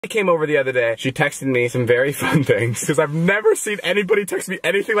She came over the other day. She texted me some very fun things because I've never seen anybody text me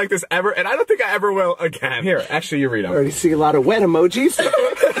anything like this ever, and I don't think I ever will again. Here, actually, you read them. I already see a lot of wet emojis.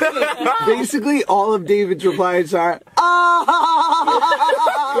 Basically, all of David's replies are, ah!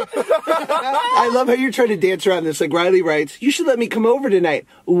 I love how you're trying to dance around this. Like Riley writes, you should let me come over tonight.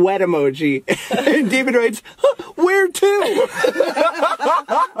 Wet emoji. And David writes, where to?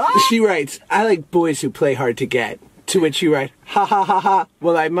 She writes, I like boys who play hard to get. To which you write, ha ha ha ha,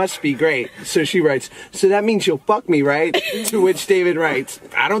 well I must be great. So she writes, so that means you'll fuck me, right? To which David writes,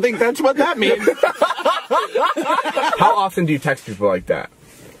 I don't think that's what that means. How often do you text people like that?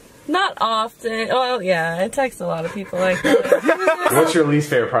 Not often. Well, yeah, I text a lot of people like that. What's your least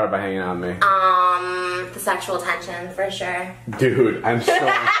favorite part about hanging out with me? The sexual tension, for sure. Dude, I'm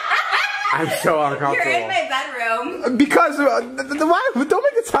so uncomfortable. You're in my bedroom. Because, don't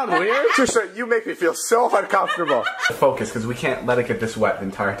make it sound weird. Just you make me feel so uncomfortable. Focus, because we can't let it get this wet the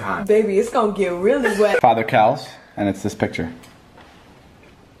entire time. Baby, it's gonna get really wet. Father Cal's, and it's this picture.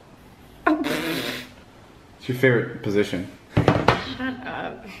 What's your favorite position? Shut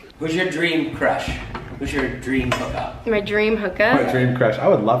up. Who's your dream crush? Who's your dream hookup? My dream hookup? My dream crush. I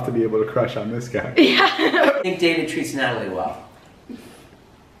would love to be able to crush on this guy. Yeah. I think David treats Natalie well.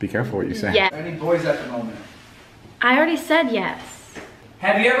 Be careful what you say. Yeah. Any boys at the moment? I already said yes.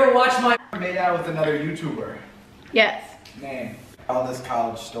 Have you ever watched my Made out with another YouTuber. Yes. Name. All this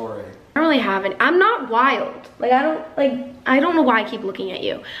college story. I don't really have any. I'm not wild. Like, I don't know why I keep looking at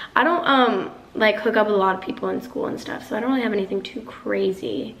you. I don't, like, hook up with a lot of people in school and stuff, so I don't really have anything too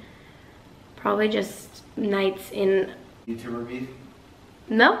crazy. Probably just nights in... YouTuber beef?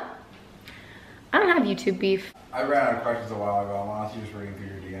 No. I don't have YouTube beef. I ran out of questions a while ago. Why don't you just reading through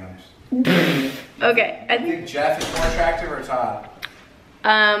your DMs? Okay. I think Jeff is more attractive or Todd?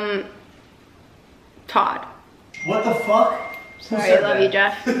 Todd. What the fuck? Sorry, I love you,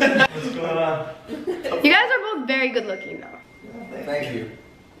 Jeff. What's going on? You guys are both very good looking, though. Thank you.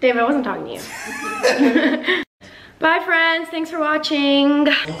 David, I wasn't talking to you. Bye, friends. Thanks for watching.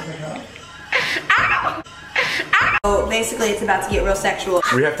 Ow! So basically, it's about to get real sexual.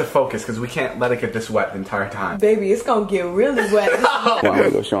 We have to focus because we can't let it get this wet the entire time. Baby, it's gonna get really wet. I'm gonna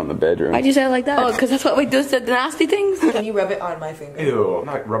go show in the bedroom. Why'd you say it like that? Oh, because that's what we do, said the nasty things? Can you rub it on my finger? Ew, I'm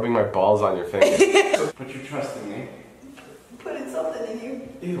not rubbing my balls on your finger. Put your trust in me. Putting something in you.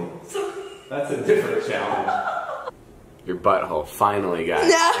 Ew. That's a different challenge. Your butthole, finally, guys.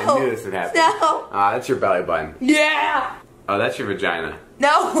 No. I knew this would happen. No. That's your belly button. Yeah. Oh, that's your vagina.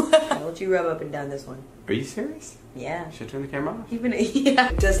 No. Why don't you rub up and down this one? Are you serious? Yeah. Should I turn the camera off?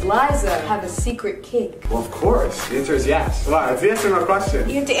 Yeah. Does Liza have a secret kink? Well, of course. The answer is yes. Wow, it's a yes or no question.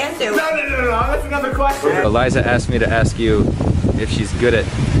 You have to answer. No, that's another question. Eliza asked me to ask you if she's good at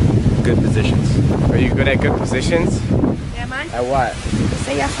good positions. Are you good at good positions? Am I? At what?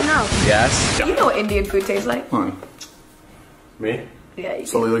 Say yes or no. Yes. You know what Indian food tastes like? Come on. Me? Yeah, you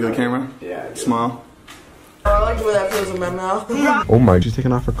Slowly look at the camera. Yeah. Smile. I like the way that feels in my mouth. Oh my, she's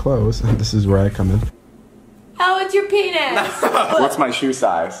taking off her clothes. This is where I come in. How is your penis? What's my shoe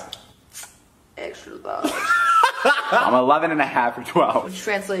size? Extra large. I'm 11 and a half or 12. Which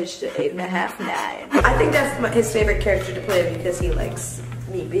translates to 8.5, 9. I think that's his favorite character to play because he likes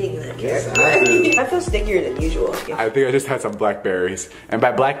me being that character. I feel stickier than usual. I think I just had some blackberries. And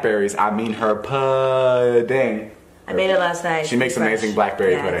by blackberries, I mean her pudding. I made it last night. She makes amazing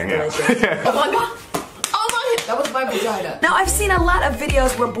blackberry pudding, yeah. Oh my god! Oh my! That was my vagina. Now I've seen a lot of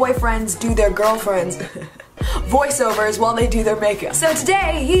videos where boyfriends do their girlfriends voiceovers while they do their makeup. So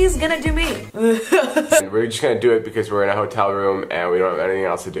today, he's gonna do me. We're just gonna do it because we're in a hotel room and we don't have anything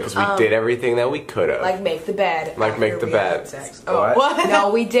else to do. Because we did everything that we could have. Like make the bed. Like make the bed. Oh, what? No,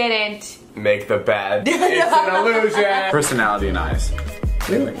 we didn't. Make the bed. It's an illusion. Personality and eyes.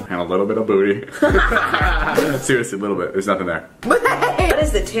 Really? And a little bit of booty. Seriously, a little bit. There's nothing there. What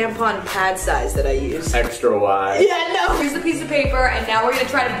is the tampon pad size that I use? Extra wide. Yeah, no. Here's the piece of paper, and now we're gonna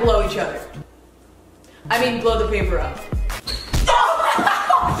try to blow each other. I mean, blow the paper up.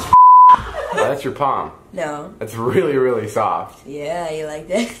 Oh, that's your palm. No. It's really, really soft. Yeah, you like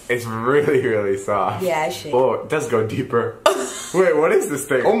that? It's really, really soft. Yeah, I should. Oh, it does go deeper. Wait, what is this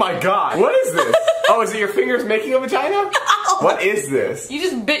thing? Oh my god. What is this? Oh, is it your fingers making a vagina? What is this? You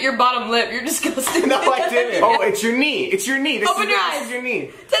just bit your bottom lip. You're disgusting. No, I didn't. Oh, it's your knee. It's your knee. Open your eyes. This is your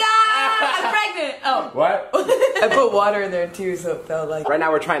knee. Ta-da! I'm pregnant. Oh. What? I put water in there too, so it felt like. Right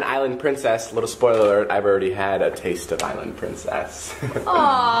now we're trying Island Princess. Little spoiler alert, I've already had a taste of Island Princess.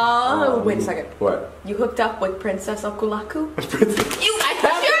 Aww. Wait a second. What? You hooked up with Princess Okulaku? You,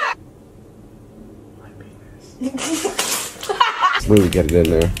 I My penis. Slowly get it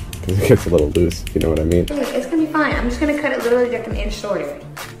in there, because it gets a little loose, you know what I mean? It's gonna be fine. I'm just gonna cut it literally like an inch shorter.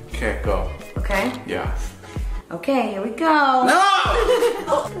 Okay, go. Okay. Yeah. Okay, here we go.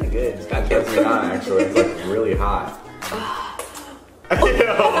 No! Pretty good. It's kind of turns me on, actually. It's like really hot.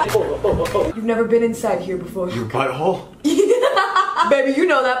 You've never been inside here before. Your butthole? Baby, you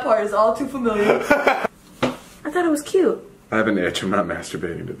know that part is all too familiar. I thought it was cute. I have an itch. I'm not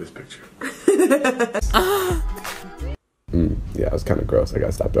masturbating to this picture. Yeah, it was kind of gross. I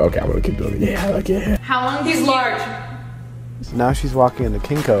gotta stop doing it. Okay, I'm gonna keep doing it. Yeah, I like it. How long? He's large. So now she's walking into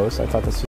Kinko's. I thought this was